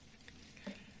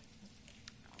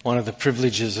One of the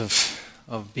privileges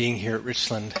of being here at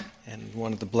Richland, and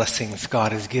one of the blessings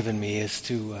God has given me, is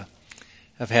to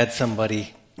have had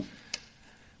somebody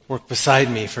work beside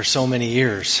me for so many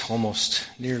years, almost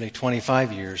nearly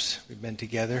 25 years we've been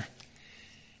together.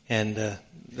 And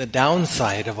the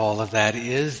downside of all of that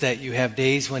is that you have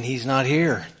days when he's not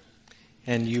here,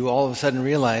 and you all of a sudden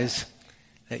realize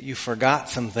that you forgot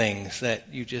some things that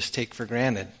you just take for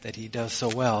granted that he does so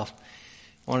well.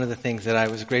 One of the things that I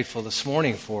was grateful this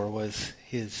morning for was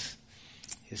his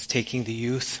taking the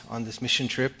youth on this mission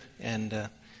trip, and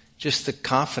just the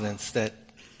confidence that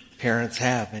parents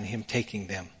have in him taking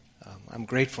them. I'm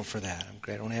grateful for that.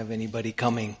 I don't have anybody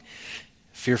coming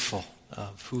fearful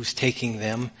of who's taking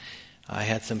them. I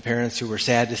had some parents who were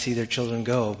sad to see their children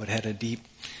go, but had a deep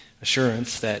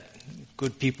assurance that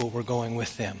good people were going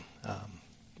with them.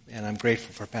 And I'm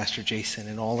grateful for Pastor Jason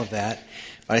and all of that.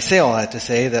 But I say all that to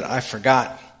say that I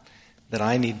forgot that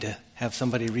I need to have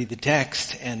somebody read the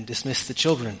text and dismiss the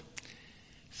children.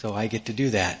 So I get to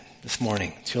do that this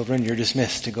morning. Children, you're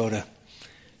dismissed to go to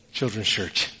children's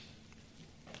church.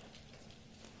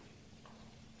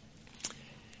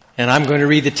 And I'm going to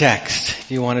read the text.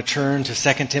 If you want to turn to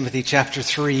 2 Timothy chapter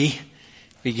 3,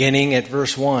 beginning at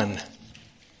verse 1.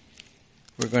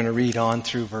 We're going to read on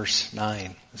through verse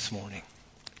 9 this morning.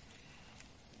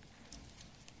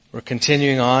 We're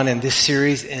continuing on in this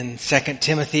series in 2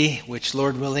 Timothy, which,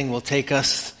 Lord willing, will take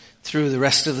us through the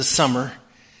rest of the summer.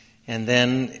 And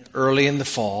then early in the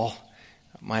fall,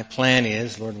 my plan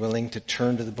is, Lord willing, to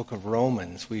turn to the book of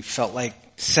Romans. We felt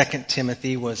like 2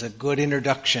 Timothy was a good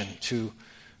introduction to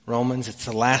Romans. It's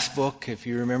the last book, if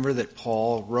you remember, that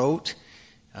Paul wrote.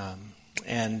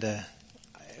 And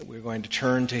we're going to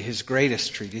turn to his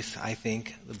greatest treatise, I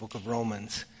think, the book of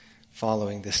Romans,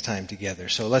 following this time together.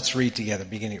 So let's read together,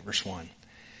 beginning at verse 1. It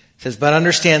says, "But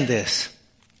understand this,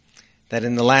 that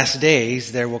in the last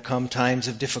days there will come times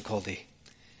of difficulty.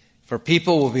 For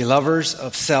people will be lovers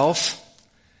of self,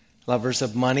 lovers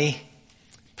of money,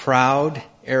 proud,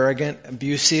 arrogant,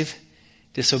 abusive,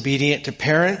 disobedient to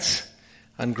parents,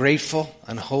 ungrateful,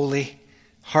 unholy,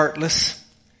 heartless,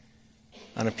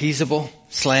 unappeasable,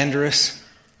 slanderous,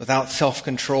 without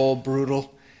self-control,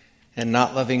 brutal, and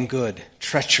not loving good,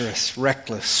 treacherous,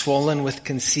 reckless, swollen with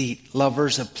conceit,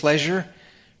 lovers of pleasure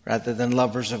rather than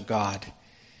lovers of God,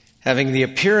 having the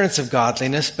appearance of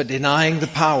godliness but denying the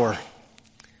power.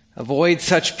 Avoid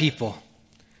such people,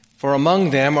 for among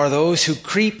them are those who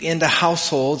creep into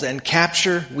households and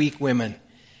capture weak women,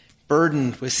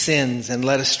 burdened with sins and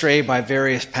led astray by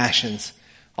various passions,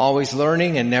 always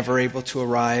learning and never able to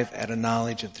arrive at a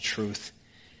knowledge of the truth.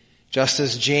 Just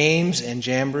as James and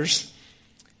Jambres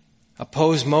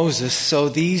oppose Moses, so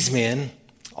these men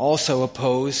also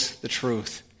oppose the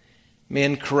truth.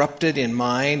 Men corrupted in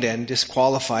mind and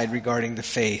disqualified regarding the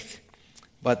faith.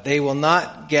 But they will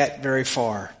not get very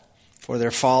far, for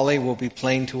their folly will be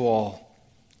plain to all,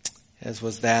 as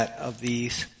was that of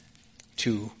these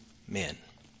two men."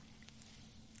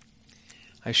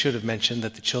 I should have mentioned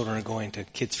that the children are going to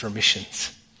Kids for Missions.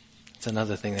 It's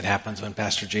another thing that happens when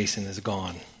Pastor Jason is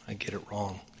gone. I get it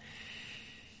wrong.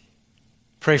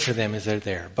 Pray for them as they're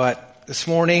there. But this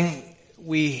morning,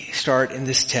 we start in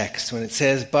this text when it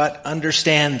says, "But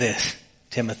understand this,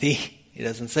 Timothy." He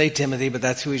doesn't say Timothy, but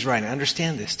that's who he's writing.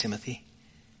 Understand this, Timothy.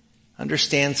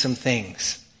 Understand some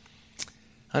things.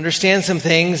 Understand some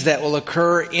things that will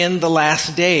occur in the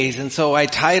last days. And so I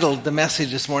titled the message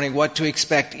this morning, "What to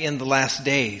Expect in the Last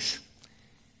Days."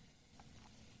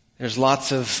 There's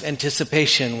lots of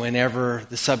anticipation whenever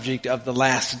the subject of the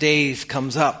last days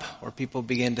comes up, or people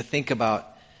begin to think about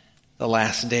the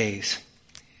last days.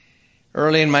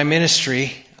 Early in my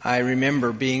ministry, I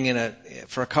remember being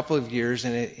for a couple of years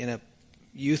in a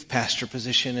youth pastor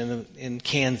position in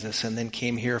Kansas, and then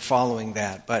came here following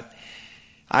that. But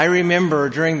I remember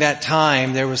during that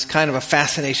time, there was kind of a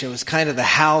fascination. It was kind of the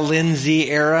Hal Lindsey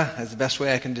era, that's the best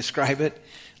way I can describe it.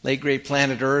 Late Great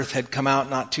Planet Earth had come out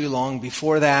not too long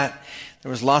before that. There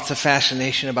was lots of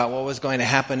fascination about what was going to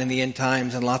happen in the end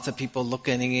times, and lots of people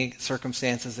looking at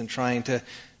circumstances and trying to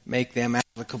make them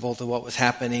applicable to what was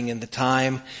happening in the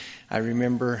time. I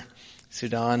remember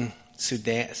Saddam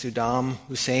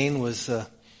Hussein was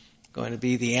going to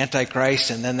be the Antichrist,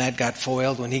 and then that got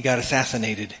foiled when he got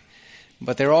assassinated.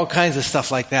 But there were all kinds of stuff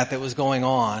like that was going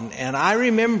on. And I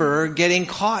remember getting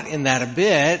caught in that a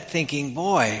bit, thinking,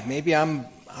 boy, maybe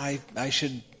I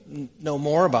should know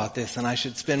more about this, and I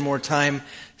should spend more time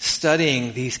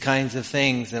studying these kinds of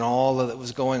things and all that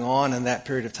was going on in that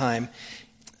period of time.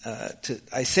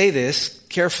 I say this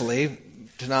carefully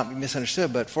to not be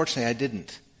misunderstood, but fortunately I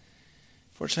didn't.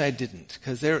 Fortunately, I didn't,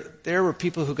 because there were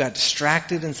people who got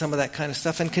distracted in some of that kind of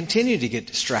stuff and continue to get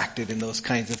distracted in those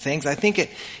kinds of things. I think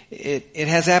it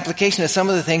has application to some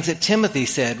of the things that Timothy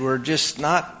said were just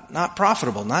not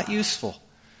profitable, not useful.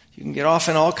 You can get off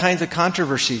in all kinds of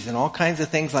controversies and all kinds of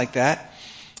things like that,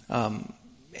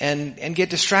 and get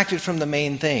distracted from the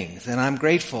main things. And I'm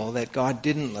grateful that God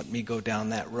didn't let me go down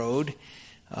that road,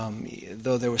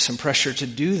 though there was some pressure to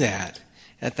do that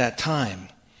at that time.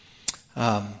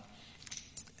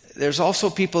 There's also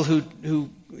people who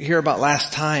hear about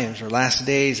last times or last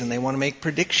days and they want to make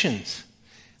predictions.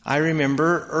 I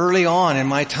remember early on in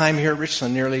my time here at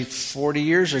Richland, nearly 40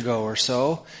 years ago or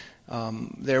so,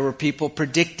 there were people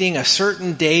predicting a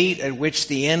certain date at which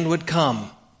the end would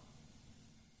come.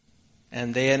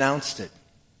 And they announced it.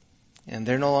 And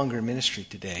they're no longer in ministry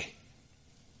today,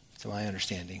 to my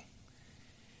understanding,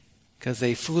 because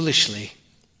they foolishly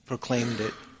proclaimed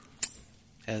it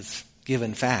as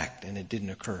given fact, and it didn't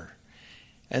occur.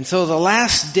 And so the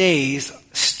last days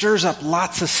stirs up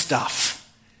lots of stuff.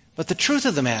 But the truth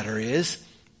of the matter is,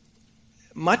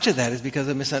 much of that is because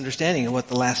of misunderstanding of what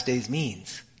the last days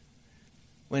means.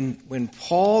 When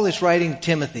Paul is writing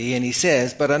Timothy and he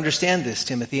says, but understand this,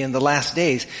 Timothy, in the last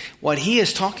days, what he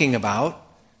is talking about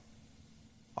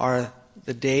are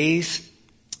the days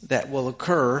that will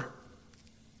occur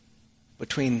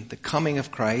between the coming of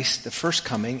Christ, the first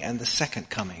coming, and the second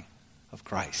coming of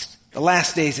Christ. The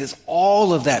last days is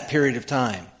all of that period of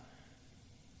time.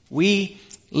 We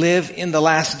live in the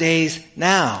last days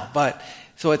now, but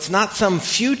so it's not some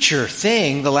future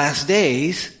thing, the last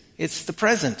days, it's the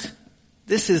present.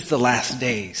 This is the last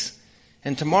days.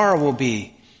 And tomorrow will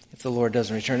be, if the Lord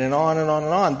doesn't return, and on and on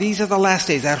and on. These are the last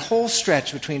days. That whole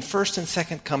stretch between first and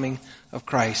second coming of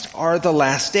Christ are the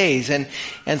last days.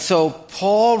 And so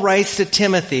Paul writes to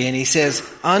Timothy and he says,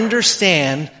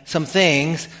 understand some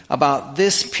things about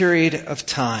this period of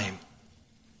time.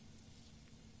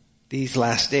 These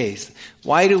last days.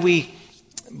 Why do we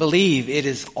believe it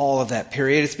is all of that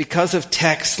period? It's because of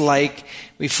texts like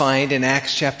we find in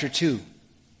Acts chapter 2.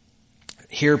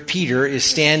 Here Peter is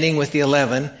standing with the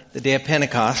 11, the day of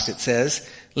Pentecost, it says,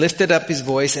 lifted up his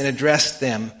voice and addressed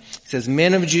them. It says,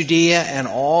 men of Judea and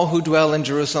all who dwell in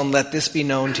Jerusalem, let this be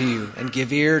known to you, and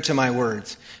give ear to my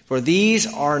words. For these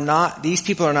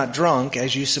people are not drunk,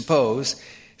 as you suppose,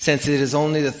 since it is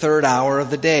only the third hour of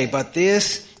the day. But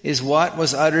this is what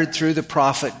was uttered through the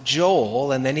prophet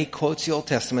Joel. And then he quotes the Old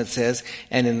Testament, says,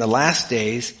 and in the last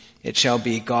days it shall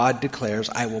be, God declares,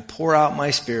 I will pour out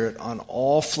my spirit on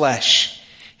all flesh,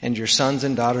 and your sons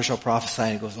and daughters shall prophesy,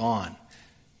 and it goes on.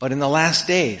 But in the last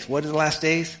days, what are the last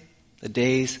days? The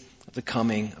days of the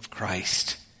coming of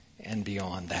Christ, and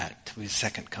beyond that, to his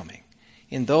second coming.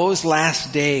 In those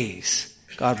last days,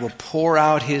 God will pour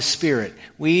out his Spirit.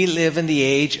 We live in the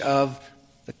age of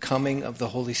the coming of the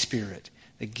Holy Spirit,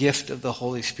 the gift of the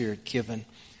Holy Spirit given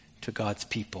to God's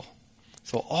people.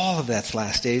 So all of that's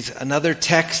last days. Another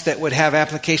text that would have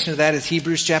application to that is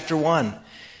Hebrews chapter 1.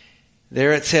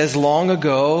 There it says, long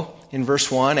ago, in verse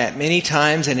 1, at many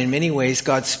times and in many ways,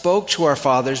 God spoke to our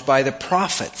fathers by the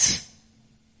prophets.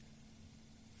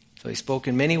 So he spoke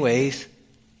in many ways,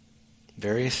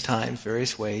 various times,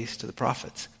 various ways to the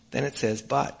prophets. Then it says,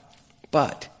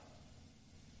 but,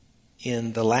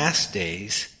 in the last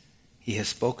days, he has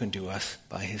spoken to us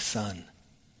by his Son.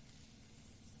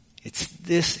 It's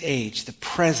this age, the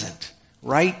present,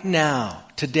 right now,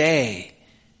 today,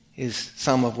 is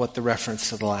some of what the reference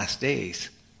to the last days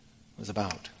was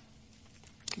about.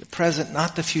 The present,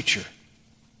 not the future.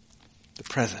 The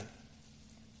present.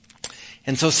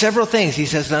 And so several things he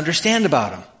says to understand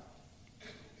about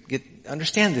him.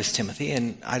 Understand this, Timothy,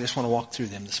 and I just want to walk through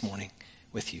them this morning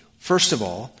with you. First of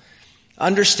all,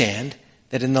 understand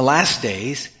that in the last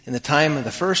days, in the time of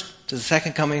the first to the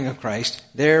second coming of Christ,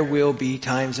 there will be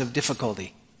times of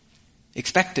difficulty.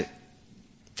 Expect it.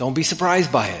 Don't be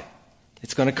surprised by it.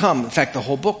 It's going to come. In fact, the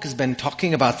whole book has been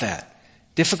talking about that.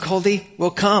 Difficulty will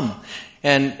come.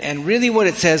 And really what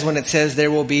it says when it says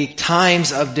there will be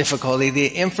times of difficulty, the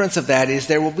inference of that is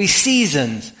there will be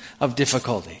seasons of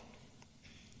difficulty.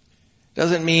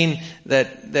 Doesn't mean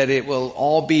that it will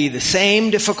all be the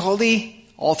same difficulty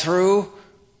all through,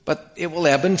 but it will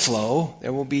ebb and flow.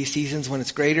 There will be seasons when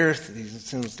it's greater,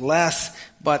 seasons less,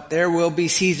 but there will be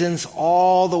seasons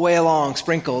all the way along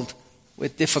sprinkled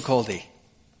with difficulty.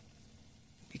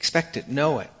 Expect it,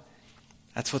 know it.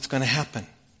 That's what's going to happen.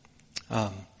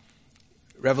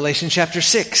 Revelation chapter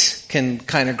 6 can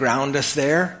kind of ground us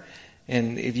there.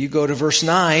 And if you go to verse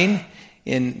 9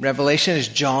 in Revelation, as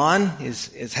John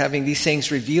is having these things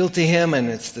revealed to him, and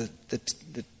it's the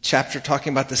chapter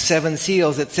talking about the seven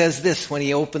seals, it says this when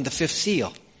he opened the fifth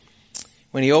seal.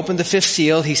 When he opened the fifth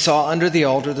seal, he saw under the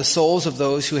altar the souls of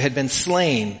those who had been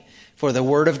slain for the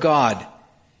word of God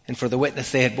and for the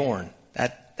witness they had borne.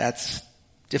 That's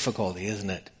difficulty, isn't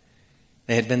it?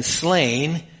 They had been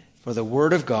slain for the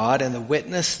word of God and the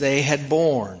witness they had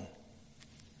borne.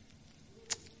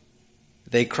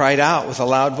 They cried out with a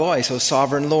loud voice, O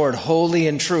sovereign Lord, holy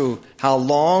and true, how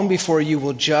long before you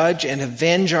will judge and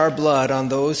avenge our blood on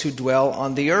those who dwell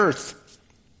on the earth?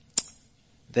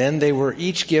 Then they were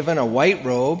each given a white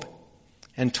robe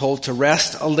and told to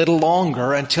rest a little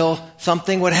longer until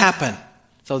something would happen.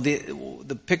 So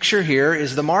the picture here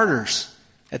is the martyrs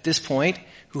at this point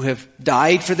who have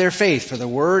died for their faith, for the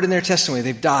word and their testimony.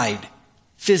 They've died,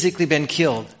 physically been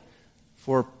killed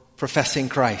for professing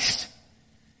Christ.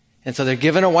 And so they're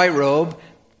given a white robe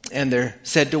and they're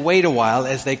said to wait a while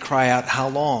as they cry out, how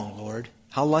long, Lord?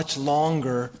 How much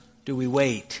longer do we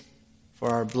wait for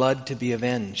our blood to be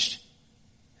avenged?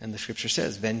 And the scripture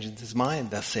says, vengeance is mine,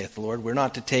 thus saith the Lord. We're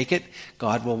not to take it.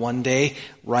 God will one day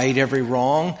right every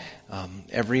wrong,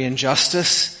 every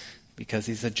injustice, because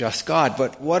he's a just God.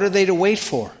 But what are they to wait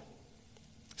for?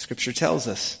 Scripture tells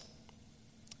us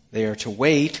they are to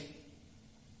wait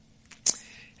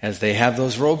as they have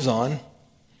those robes on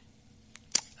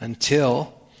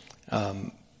until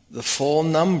the full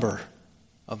number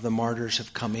of the martyrs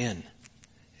have come in.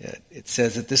 It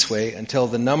says it this way, until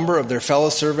the number of their fellow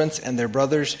servants and their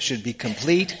brothers should be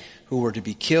complete, who were to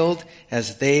be killed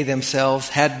as they themselves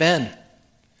had been.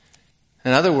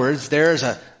 In other words, there's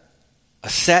a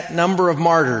set number of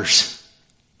martyrs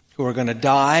who are going to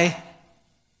die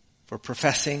for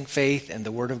professing faith and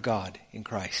the word of God in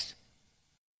Christ.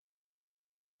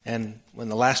 And when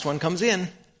the last one comes in,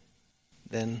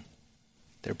 then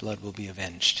their blood will be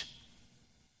avenged.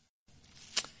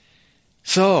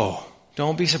 So,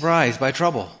 don't be surprised by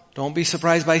trouble. Don't be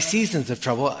surprised by seasons of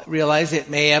trouble. Realize it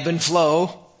may ebb and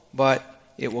flow, but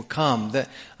it will come.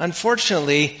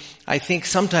 Unfortunately, I think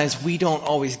sometimes we don't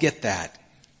always get that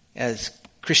as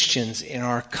Christians in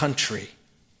our country,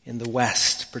 in the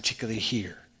West, particularly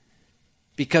here.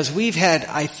 Because we've had,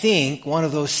 I think, one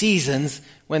of those seasons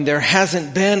when there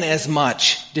hasn't been as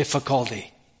much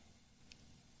difficulty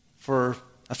for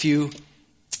a few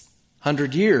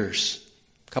hundred years,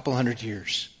 a couple hundred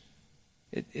years.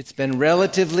 It's been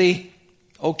relatively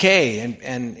okay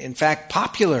and in fact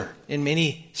popular in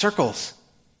many circles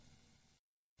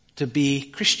to be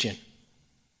Christian.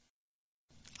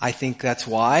 I think that's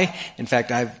why. In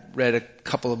fact, I've read a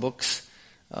couple of books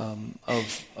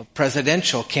of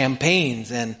presidential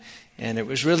campaigns, and it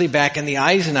was really back in the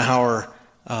Eisenhower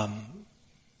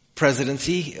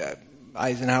presidency.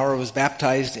 Eisenhower was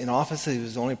baptized in office. He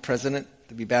was the only president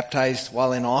to be baptized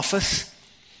while in office.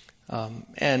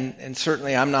 And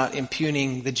certainly I'm not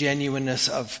impugning the genuineness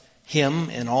of him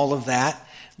and all of that,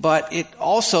 but it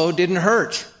also didn't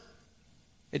hurt.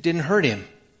 It didn't hurt him.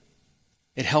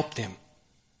 It helped him.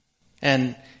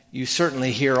 And you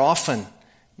certainly hear often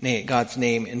God's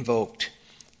name invoked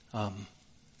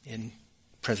in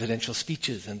presidential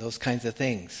speeches and those kinds of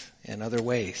things and other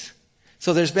ways.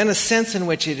 So there's been a sense in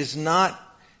which it has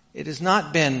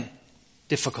not been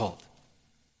difficult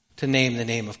to name the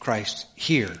name of Christ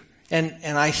here.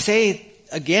 And I say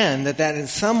again that in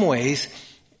some ways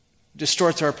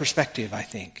distorts our perspective, I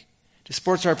think.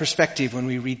 Distorts our perspective when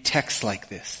we read texts like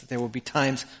this. There will be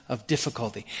times of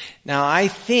difficulty. Now, I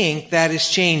think that is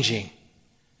changing.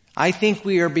 I think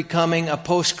we are becoming a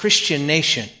post-Christian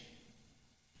nation.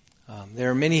 There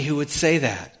are many who would say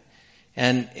that.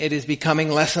 And it is becoming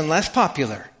less and less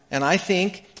popular. And I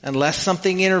think unless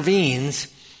something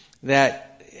intervenes, that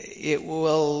it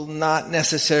will not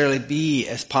necessarily be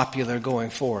as popular going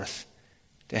forth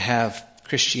to have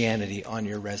Christianity on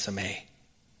your resume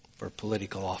for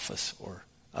political office or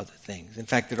other things. In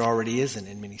fact, it already isn't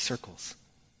in many circles.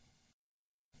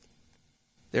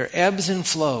 There are ebbs and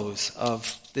flows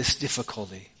of this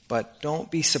difficulty, but don't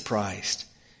be surprised.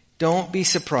 Don't be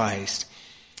surprised.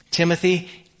 Timothy,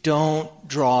 don't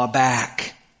draw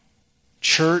back.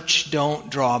 Church, don't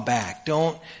draw back.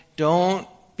 Don't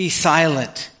be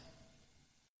silent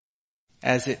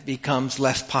as it becomes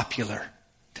less popular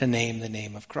to name the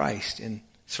name of Christ in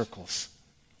circles.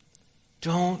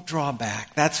 Don't draw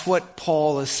back. That's what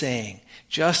Paul is saying.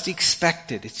 Just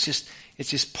expect it. It's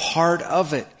just part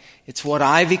of it. It's what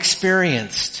I've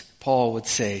experienced, Paul would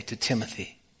say to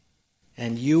Timothy.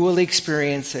 And you will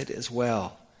experience it as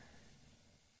well.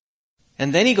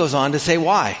 And then he goes on to say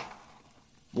why.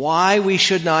 Why we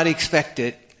should not expect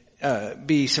it,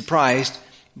 be surprised,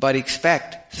 but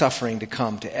expect suffering to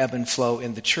come, to ebb and flow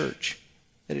in the church.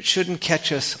 That it shouldn't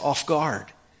catch us off guard.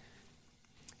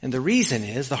 And the reason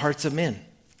is the hearts of men.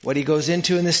 what he goes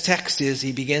into in this text is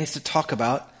he begins to talk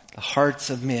about the hearts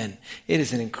of men. It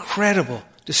is an incredible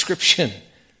description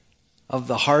of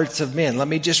the hearts of men. Let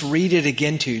me just read it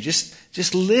again to you.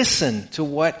 Just listen to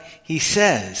what he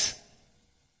says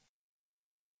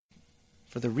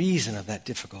for the reason of that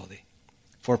difficulty.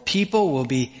 For people will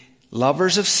be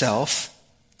lovers of self,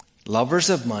 lovers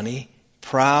of money,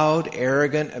 proud,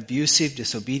 arrogant, abusive,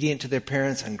 disobedient to their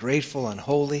parents, ungrateful,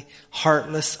 unholy,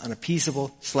 heartless,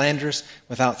 unappeasable, slanderous,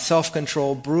 without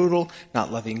self-control, brutal,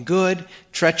 not loving good,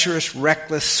 treacherous,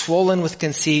 reckless, swollen with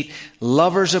conceit,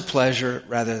 lovers of pleasure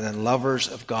rather than lovers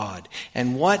of God.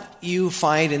 And what you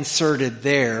find inserted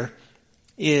there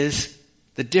is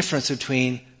the difference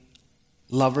between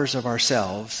lovers of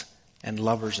ourselves and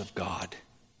lovers of God.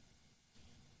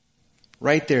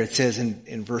 Right there it says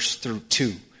in verse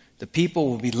 2, the people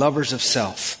will be lovers of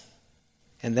self.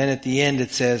 And then at the end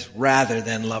it says, rather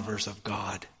than lovers of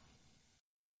God.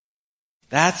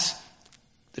 That's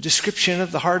the description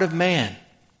of the heart of man.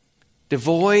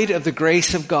 Devoid of the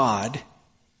grace of God,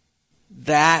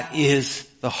 that is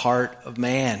the heart of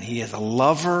man. He is a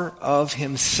lover of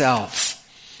himself.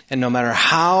 And no matter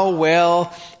how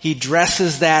well he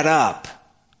dresses that up,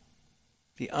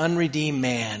 the unredeemed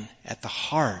man at the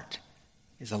heart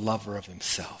is a lover of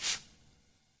himself.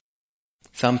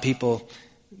 Some people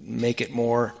make it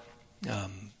more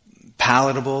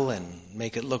palatable and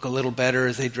make it look a little better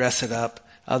as they dress it up.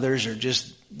 Others are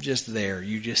just there.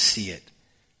 You just see it.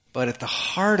 But at the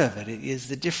heart of it, it is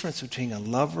the difference between a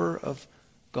lover of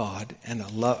God and a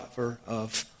lover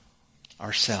of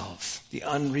ourselves. The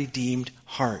unredeemed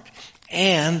heart.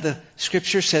 And the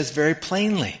scripture says very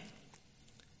plainly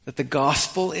that the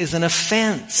gospel is an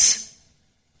offense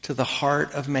to the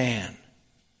heart of man.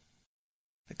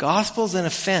 The gospel is an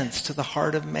offense to the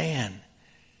heart of man.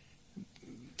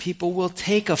 People will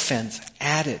take offense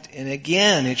at it. And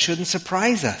again, it shouldn't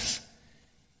surprise us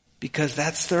because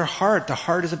that's their heart. The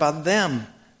heart is about them.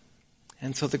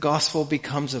 And so the gospel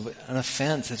becomes an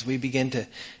offense as we begin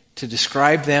to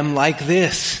describe them like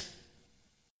this.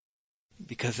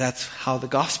 Because that's how the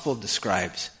gospel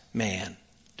describes man,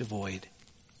 devoid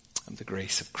of the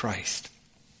grace of Christ.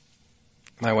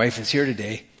 My wife is here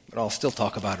today, but I'll still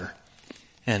talk about her.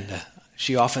 And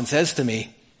she often says to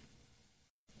me,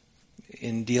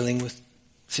 in dealing with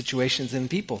situations and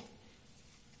people,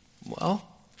 well,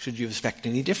 should you expect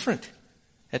any different?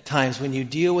 At times when you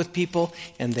deal with people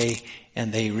and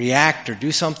they react or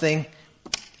do something,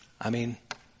 I mean,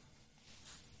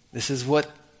 this is what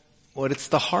it's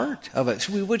the heart of it.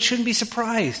 We shouldn't be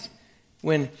surprised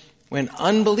when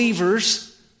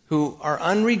unbelievers who are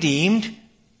unredeemed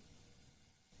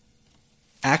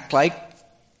act like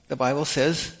the Bible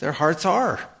says their hearts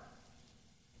are.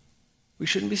 We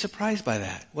shouldn't be surprised by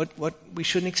that. We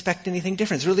shouldn't expect anything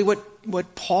different. It's really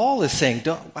what Paul is saying.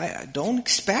 Don't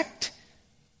expect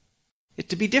it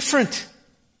to be different.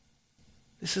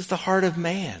 This is the heart of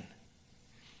man.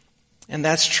 And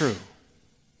that's true.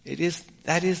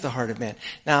 That is the heart of man.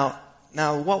 Now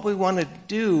what we want to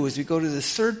do as we go to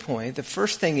this third point, the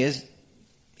first thing is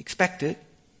expect it,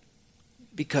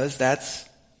 because that's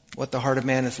what the heart of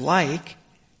man is like.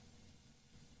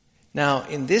 Now,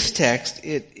 in this text,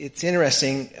 it's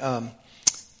interesting.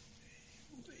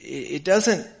 It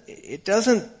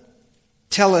doesn't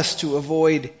tell us to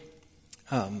avoid,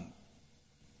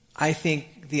 I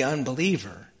think, the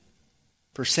unbeliever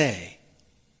per se.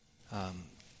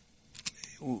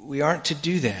 We aren't to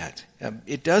do that.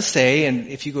 It does say, and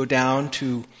if you go down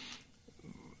to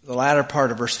the latter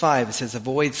part of verse 5, it says,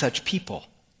 avoid such people.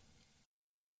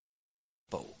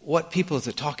 But what people is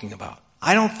it talking about?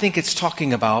 I don't think it's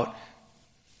talking about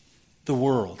the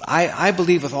world. I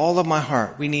believe with all of my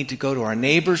heart we need to go to our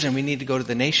neighbors and we need to go to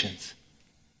the nations.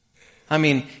 I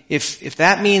mean, if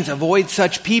that means avoid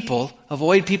such people,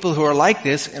 avoid people who are like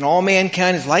this, and all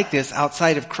mankind is like this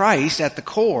outside of Christ at the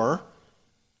core,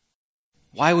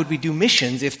 why would we do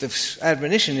missions if the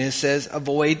admonition says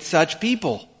avoid such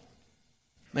people?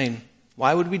 I mean,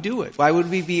 why would we do it? Why would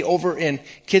we be over in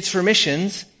Kids for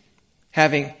Missions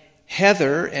having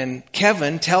Heather and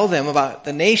Kevin tell them about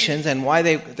the nations and why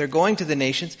they're going to the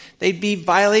nations? They'd be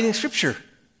violating Scripture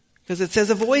because it says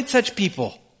avoid such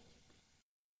people.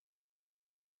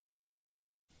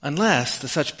 Unless the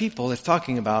such people it's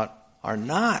talking about are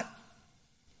not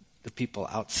the people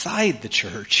outside the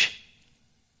church,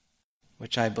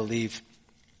 which I believe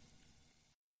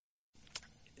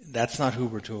that's not who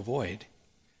we're to avoid.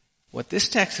 What this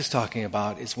text is talking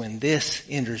about is when this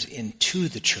enters into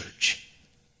the church.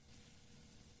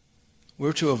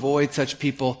 We're to avoid such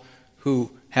people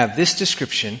who have this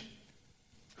description,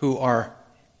 who are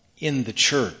in the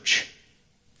church.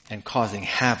 and causing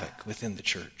havoc within the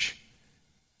church.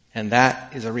 And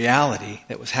that is a reality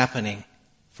that was happening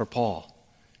for Paul.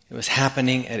 It was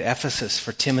happening at Ephesus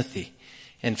for Timothy.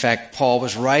 In fact, Paul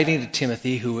was writing to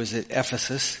Timothy, who was at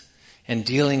Ephesus, and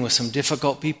dealing with some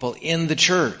difficult people in the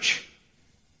church.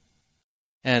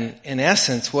 And in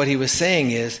essence, what he was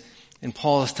saying is, and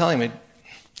Paul is telling me,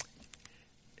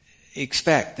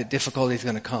 expect that difficulty is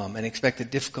going to come, and expect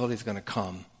that difficulty is going to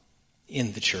come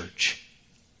in the church.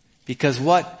 Because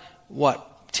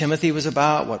what Timothy was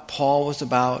about, what Paul was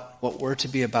about, what we're to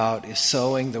be about is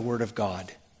sowing the word of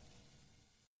God.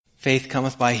 Faith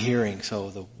cometh by hearing,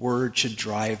 so the word should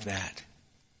drive that.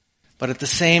 But at the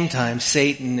same time,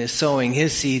 Satan is sowing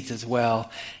his seeds as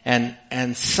well, and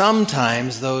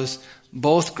sometimes those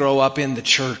both grow up in the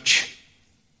church.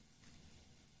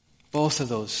 Both of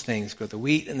those things grow. The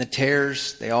wheat and the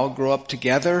tares, they all grow up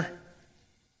together.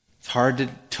 It's hard to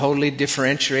totally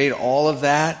differentiate all of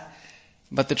that.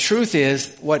 But the truth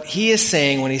is, what he is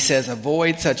saying when he says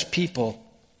avoid such people,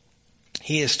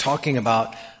 he is talking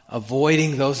about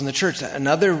avoiding those in the church.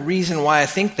 Another reason why I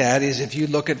think that is if you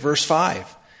look at verse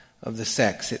 5 of the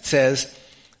text. It says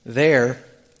there,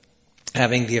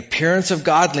 having the appearance of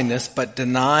godliness, but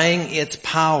denying its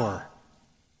power.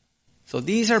 So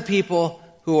these are people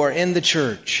who are in the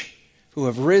church, who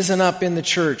have risen up in the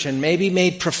church and maybe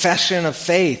made profession of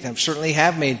faith, and certainly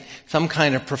have made some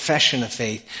kind of profession of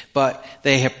faith, but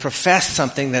they have professed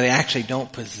something that they actually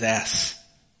don't possess.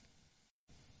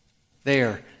 They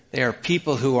are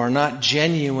people who are not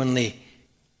genuinely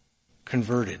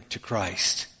converted to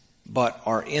Christ, but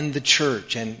are in the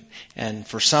church, and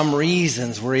for some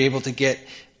reasons we're able to get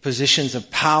positions of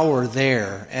power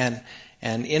there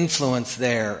and influence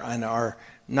there, and are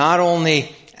not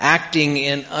only acting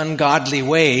in ungodly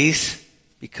ways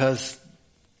because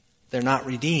they're not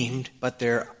redeemed, but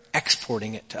they're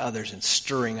exporting it to others and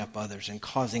stirring up others and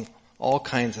causing all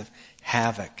kinds of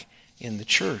havoc in the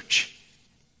church.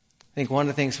 I think one of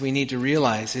the things we need to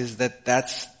realize is that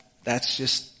that's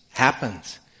just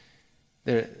happens.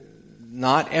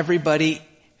 Not everybody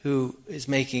who is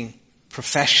making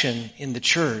profession in the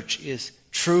church is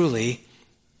truly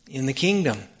in the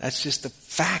kingdom. That's just the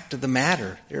fact of the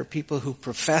matter. There are people who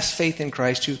profess faith in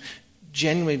Christ who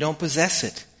genuinely don't possess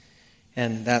it.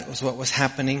 And that was what was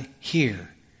happening here.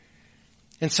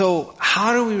 And so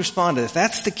how do we respond to this? If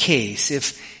that's the case,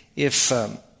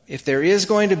 if there is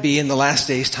going to be in the last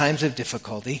days times of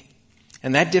difficulty,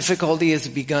 and that difficulty is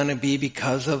going to be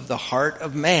because of the heart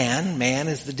of man. Man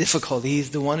is the difficulty.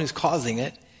 He's the one who's causing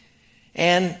it.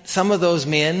 And some of those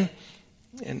men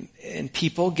and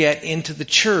people get into the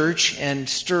church and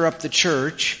stir up the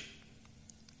church.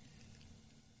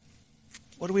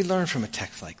 What do we learn from a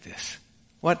text like this?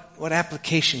 What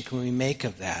application can we make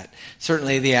of that?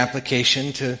 Certainly the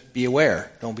application to be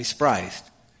aware. Don't be surprised.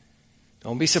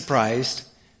 Don't be surprised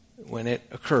when it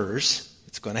occurs.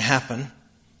 It's going to happen.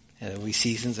 And there'll be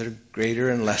seasons at a greater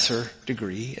and lesser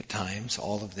degree at times,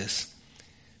 all of this.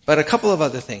 But a couple of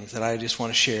other things that I just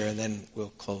want to share, and then we'll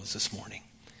close this morning.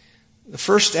 The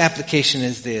first application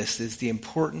is the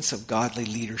importance of godly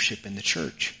leadership in the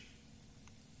church.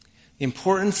 The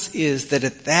importance is that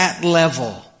at that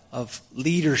level of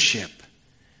leadership,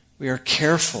 we are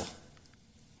careful.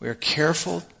 We are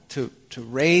careful to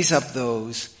raise up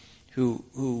those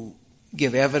who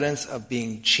give evidence of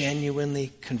being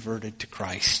genuinely converted to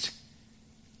Christ.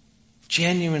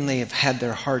 Genuinely have had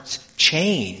their hearts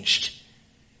changed.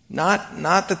 Not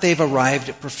that they've arrived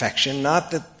at perfection,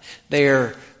 not that they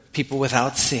are people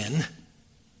without sin,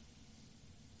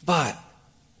 but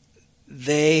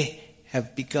they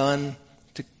have begun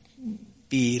to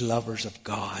be lovers of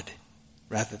God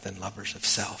rather than lovers of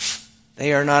self.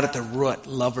 They are not at the root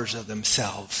lovers of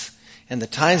themselves. And the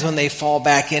times when they fall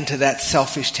back into that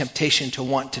selfish temptation to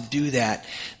want to do that,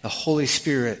 the Holy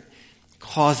Spirit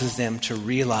causes them to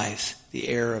realize the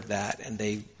error of that, and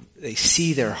they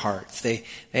see their hearts. They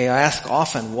ask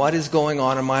often, what is going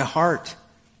on in my heart?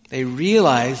 They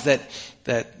realize that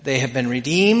they have been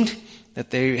redeemed,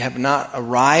 that they have not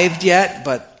arrived yet,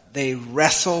 but they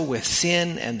wrestle with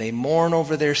sin and they mourn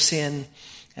over their sin,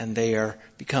 and they are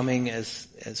becoming, as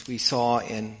we saw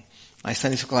in my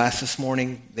Sunday school class this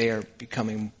morning, they are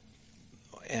becoming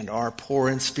and are poor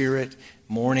in spirit,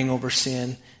 mourning over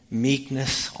sin,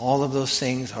 meekness. All of those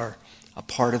things are a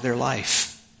part of their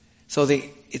life. So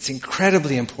it's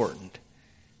incredibly important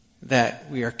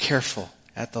that we are careful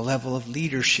at the level of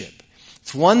leadership.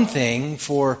 It's one thing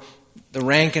for the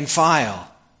rank and file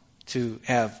to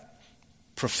have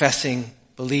professing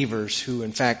believers who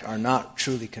in fact are not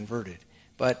truly converted.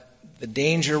 But the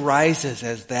danger rises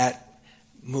as that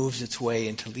moves its way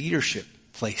into leadership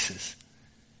places.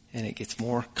 and it gets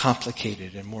more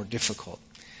complicated and more difficult.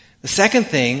 The second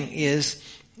thing is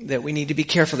that we need to be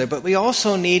careful there, but we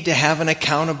also need to have an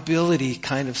accountability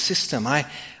kind of system.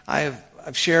 I've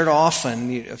shared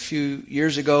often, a few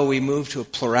years ago we moved to a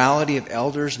plurality of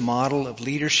elders model of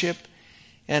leadership,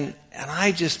 and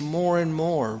I just more and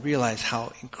more realize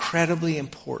how incredibly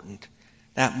important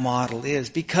that model is,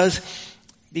 because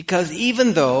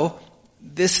even though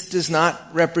this does not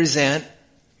represent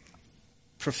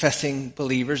professing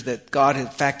believers, that God in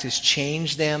fact has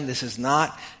changed them, this is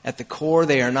not at the core,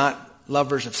 they are not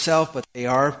lovers of self, but they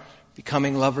are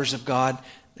becoming lovers of God.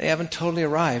 They haven't totally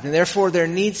arrived. And therefore there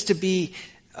needs to be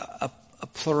a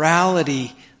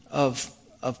plurality of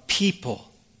people.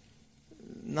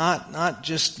 Not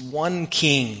just one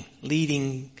king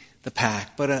leading the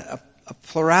pack, but a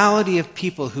plurality of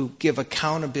people who give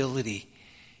accountability,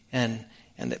 and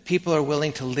that people are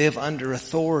willing to live under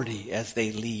authority as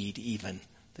they lead even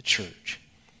the church.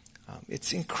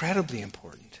 It's incredibly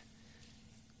important.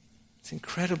 It's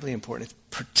incredibly important. It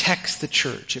protects the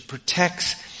church. It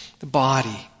protects the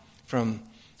body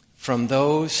from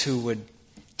those who would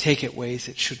take it ways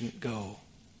it shouldn't go.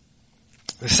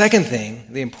 The second thing,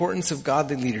 the importance of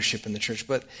godly leadership in the church,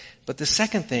 but the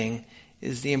second thing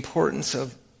is the importance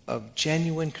of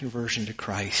genuine conversion to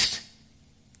Christ.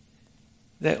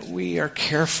 That we are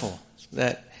careful,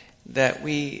 that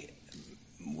we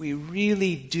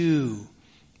really do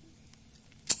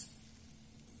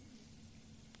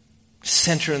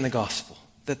center in the gospel,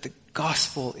 that the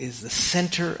gospel is the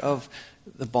center of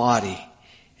the body,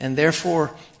 and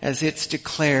therefore as it's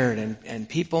declared and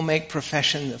people make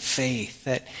profession of faith,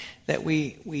 that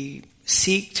we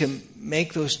seek to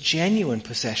make those genuine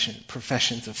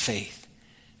professions of faith.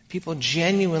 People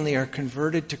genuinely are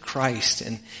converted to Christ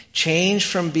and change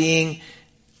from being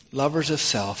lovers of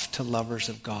self to lovers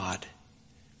of God.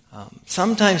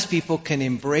 Sometimes people can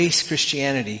embrace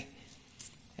Christianity,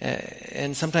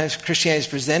 and sometimes Christianity is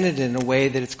presented in a way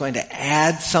that it's going to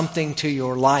add something to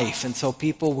your life, and so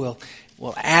people will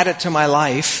add it to my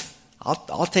life.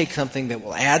 I'll take something that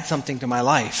will add something to my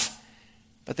life,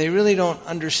 but they really don't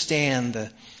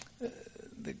understand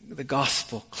the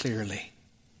gospel clearly.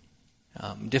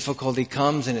 Difficulty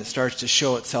comes and it starts to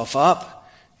show itself up,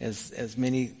 as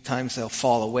many times they'll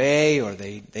fall away or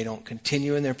they don't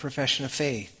continue in their profession of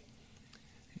faith.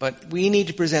 But we need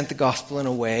to present the gospel in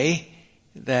a way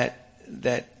that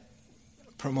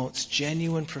promotes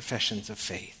genuine professions of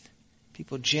faith.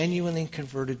 People genuinely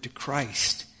converted to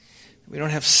Christ. We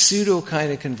don't have pseudo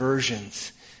kind of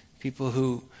conversions. People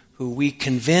who we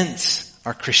convince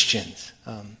are Christians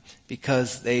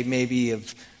because they maybe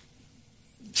have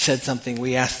said something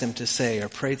we asked them to say or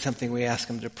prayed something we asked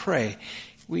them to pray.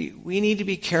 We need to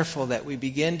be careful that we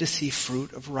begin to see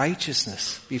fruit of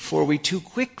righteousness before we too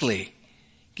quickly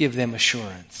give them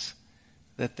assurance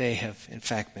that they have in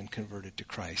fact been converted to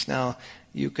Christ. Now,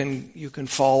 you can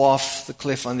fall off the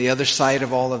cliff on the other side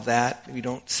of all of that. We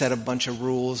don't set a bunch of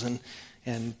rules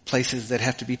and places that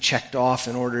have to be checked off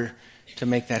in order to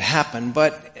make that happen.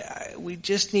 But we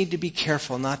just need to be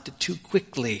careful not to too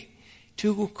quickly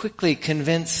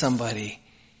convince somebody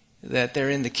that they're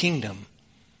in the kingdom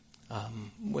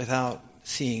without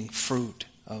seeing fruit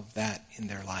of that in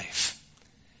their life.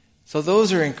 So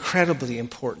those are incredibly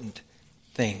important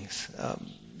things.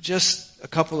 Just a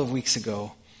couple of weeks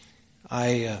ago,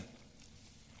 I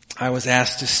was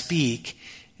asked to speak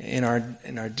in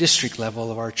our district level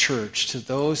of our church to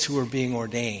those who were being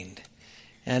ordained,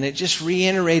 and it just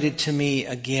reiterated to me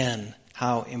again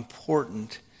how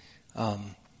important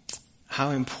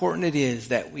it is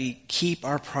that we keep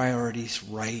our priorities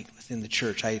right within the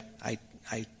church. I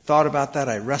thought about that.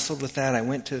 I wrestled with that. I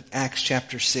went to Acts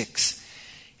chapter 6.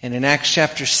 And in Acts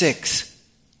chapter 6,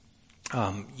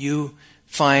 you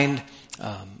find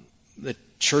the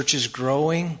church is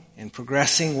growing and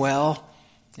progressing well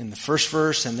in the first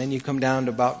verse, and then you come down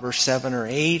to about verse 7 or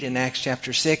 8 in Acts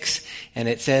chapter 6, and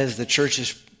it says the church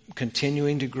is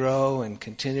continuing to grow and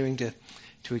continuing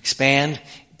to expand.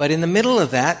 But in the middle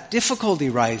of that, difficulty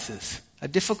arises. A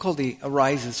difficulty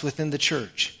arises within the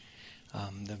church.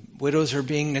 The widows are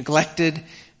being neglected,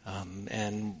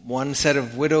 and one set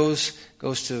of widows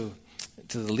goes to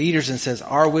the leaders and says,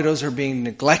 our widows are being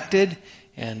neglected,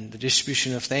 and the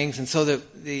distribution of things. And so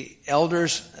the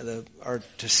elders are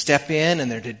to step in and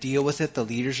they're to deal with it. The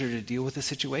leaders are to deal with the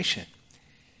situation.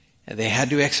 And they had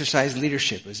to exercise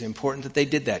leadership. It was important that they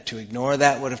did that. To ignore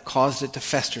that would have caused it to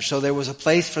fester. So there was a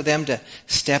place for them to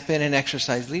step in and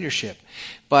exercise leadership.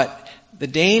 But the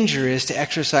danger is to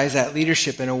exercise that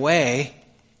leadership in a way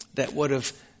that would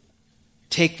have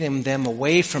taken them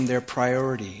away from their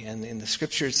priority. And in the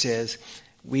scripture it says,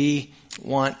 we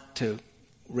want to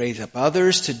raise up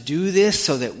others to do this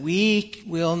so that we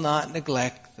will not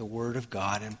neglect the Word of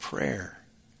God and prayer.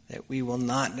 That we will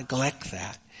not neglect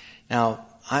that. Now,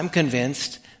 I'm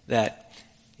convinced that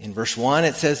in verse 1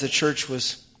 it says the church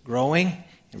was growing.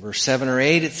 In verse 7 or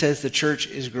 8 it says the church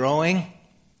is growing.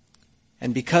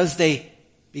 And because they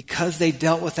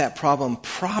dealt with that problem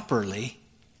properly,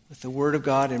 with the Word of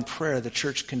God and prayer, the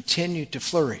church continued to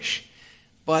flourish.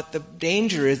 But the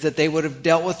danger is that they would have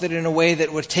dealt with it in a way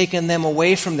that would have taken them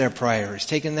away from their priorities,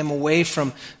 taken them away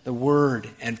from the Word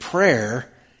and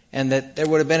prayer, and that there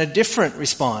would have been a different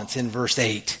response in verse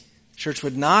 8. The church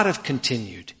would not have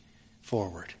continued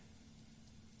forward.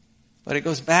 But it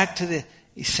goes back to the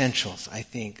essentials, I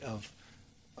think, of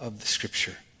the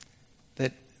Scripture.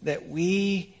 That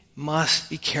we must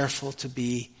be careful to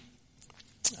be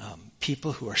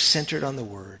people who are centered on the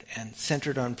Word and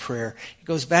centered on prayer. It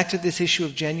goes back to this issue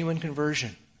of genuine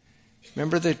conversion.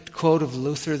 Remember the quote of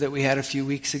Luther that we had a few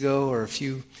weeks ago or a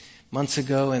few months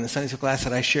ago in the Sunday school class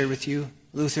that I shared with you?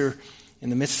 Luther, in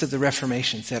the midst of the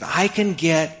Reformation, said, I can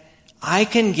get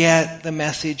the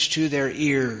message to their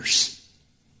ears,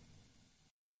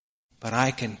 but I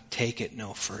can take it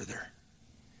no further.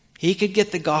 He could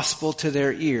get the gospel to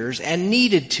their ears and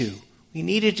needed to. We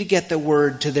needed to get the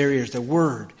Word to their ears. The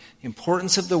Word. The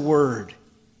importance of the Word.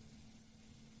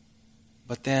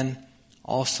 But then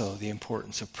also the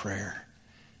importance of prayer.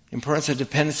 The importance of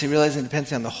dependency, realizing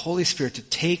dependency on the Holy Spirit to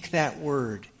take that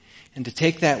Word and to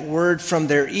take that Word from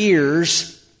their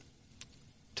ears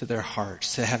to their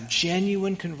hearts. To have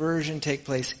genuine conversion take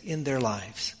place in their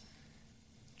lives.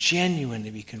 Genuine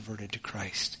to be converted to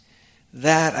Christ.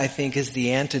 That, I think, is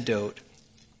the antidote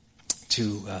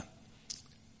to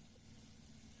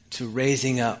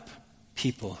raising up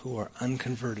people who are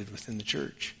unconverted within the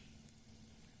church.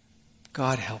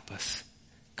 God help us.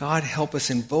 God help us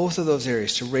in both of those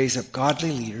areas to raise up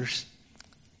godly leaders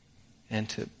and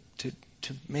to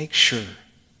make sure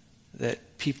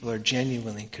that people are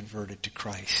genuinely converted to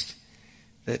Christ.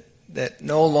 That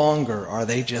no longer are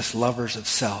they just lovers of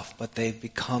self, but they've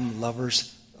become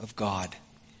lovers of God.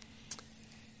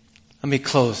 Let me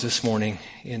close this morning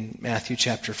in Matthew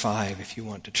chapter 5, if you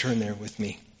want to turn there with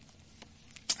me.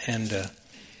 And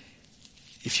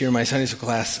if you're in my Sunday school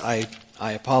class, I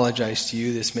apologize to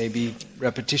you. This may be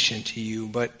repetition to you,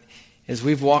 but as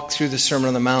we've walked through the Sermon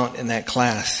on the Mount in that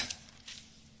class,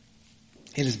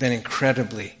 it has been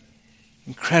incredibly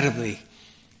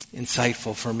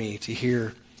insightful for me to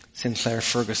hear Sinclair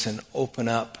Ferguson open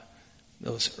up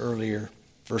those earlier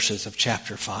verses of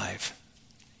chapter 5.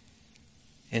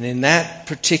 And in that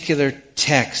particular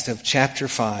text of chapter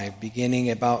 5, beginning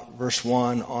about verse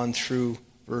 1 on through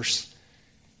verse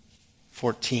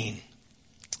 14,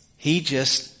 he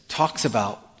just talks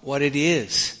about what it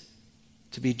is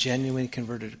to be genuinely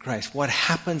converted to Christ. What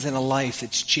happens in a life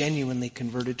that's genuinely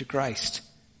converted to Christ.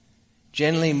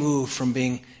 Genuinely moved from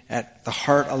being at the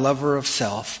heart a lover of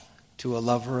self to a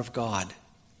lover of God.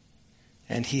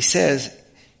 And he says,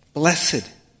 blessed,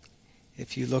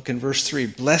 if you look in verse 3,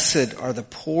 blessed are the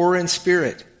poor in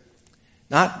spirit.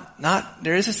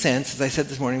 There is a sense, as I said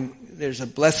this morning, there's a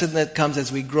blessing that comes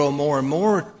as we grow more and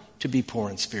more to be poor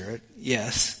in spirit.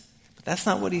 Yes. But that's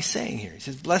not what he's saying here. He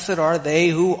says, blessed are they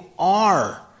who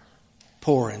are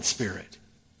poor in spirit.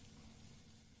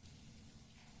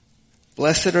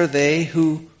 Blessed are they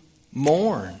who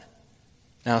mourn.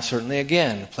 Now, certainly,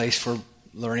 again, a place for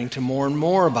learning to mourn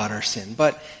more about our sin.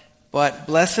 But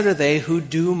blessed are they who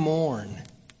do mourn.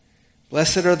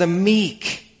 Blessed are the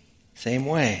meek. Same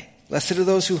way. Blessed are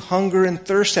those who hunger and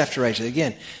thirst after righteousness.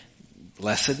 Again,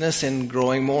 blessedness in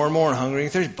growing more and more and hungering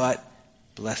and thirst. But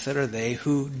blessed are they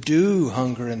who do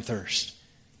hunger and thirst.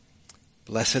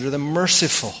 Blessed are the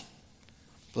merciful.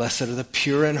 Blessed are the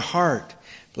pure in heart.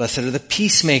 Blessed are the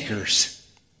peacemakers.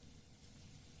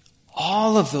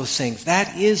 All of those things.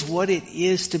 That is what it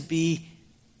is to be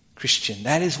Christian.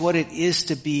 That is what it is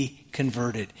to be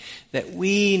converted. That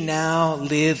we now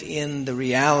live in the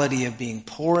reality of being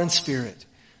poor in spirit,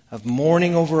 of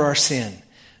mourning over our sin,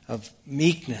 of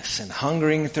meekness and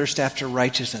hungering and thirst after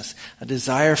righteousness, a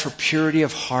desire for purity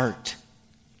of heart.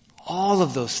 All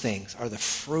of those things are the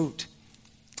fruit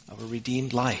of a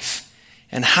redeemed life.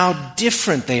 And how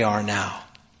different they are now.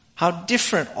 How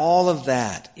different all of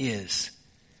that is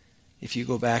if you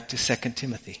go back to 2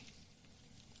 Timothy.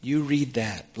 You read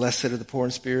that. Blessed are the poor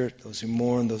in spirit, those who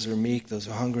mourn, those who are meek, those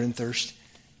who hunger and thirst.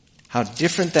 How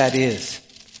different that is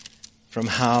from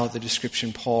how the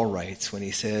description Paul writes when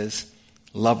he says,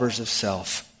 lovers of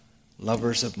self,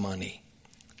 lovers of money,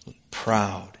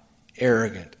 proud,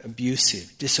 arrogant,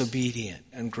 abusive, disobedient,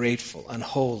 ungrateful,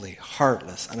 unholy,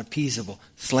 heartless, unappeasable,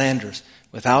 slanderous,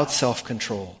 without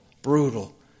self-control,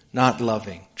 brutal, not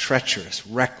loving, treacherous,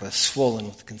 reckless, swollen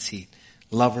with conceit,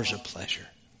 lovers of pleasure.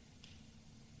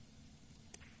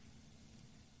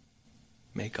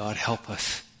 May God help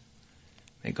us.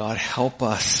 May God help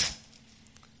us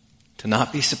to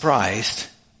not be surprised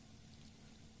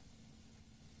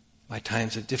by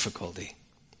times of difficulty,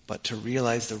 but to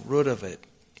realize the root of it.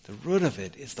 The root of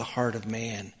it is the heart of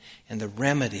man, and the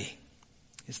remedy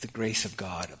is the grace of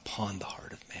God upon the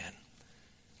heart of man.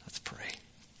 Let's pray.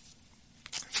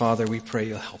 Father, we pray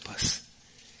you'll help us.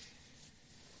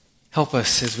 Help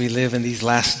us as we live in these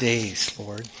last days,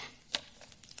 Lord,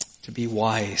 to be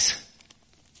wise,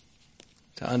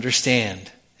 to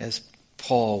understand, as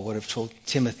Paul would have told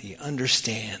Timothy,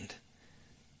 understand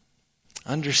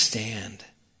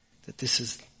that this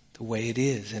is the way it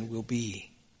is and will be.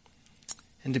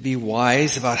 And to be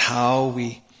wise about how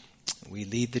we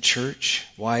lead the church,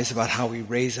 wise about how we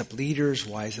raise up leaders,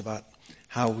 wise about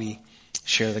how we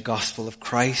share the gospel of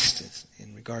Christ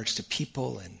in regards to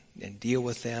people and deal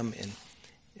with them and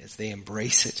as they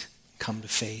embrace it, come to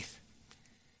faith.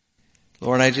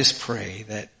 Lord, I just pray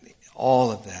that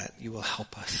all of that you will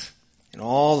help us. In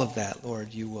all of that,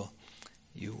 Lord, you will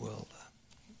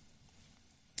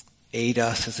aid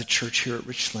us as a church here at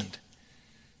Richland.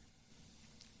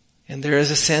 And there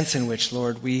is a sense in which,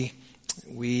 Lord, we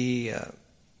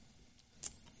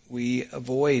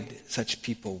avoid such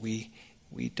people.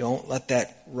 We don't let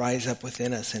that rise up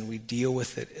within us, and we deal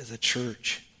with it as a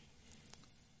church.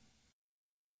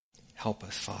 Help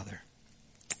us, Father.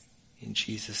 In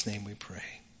Jesus' name we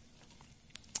pray.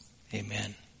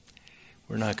 Amen.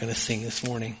 We're not going to sing this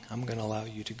morning. I'm going to allow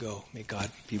you to go. May God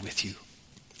be with you.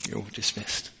 You're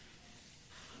dismissed.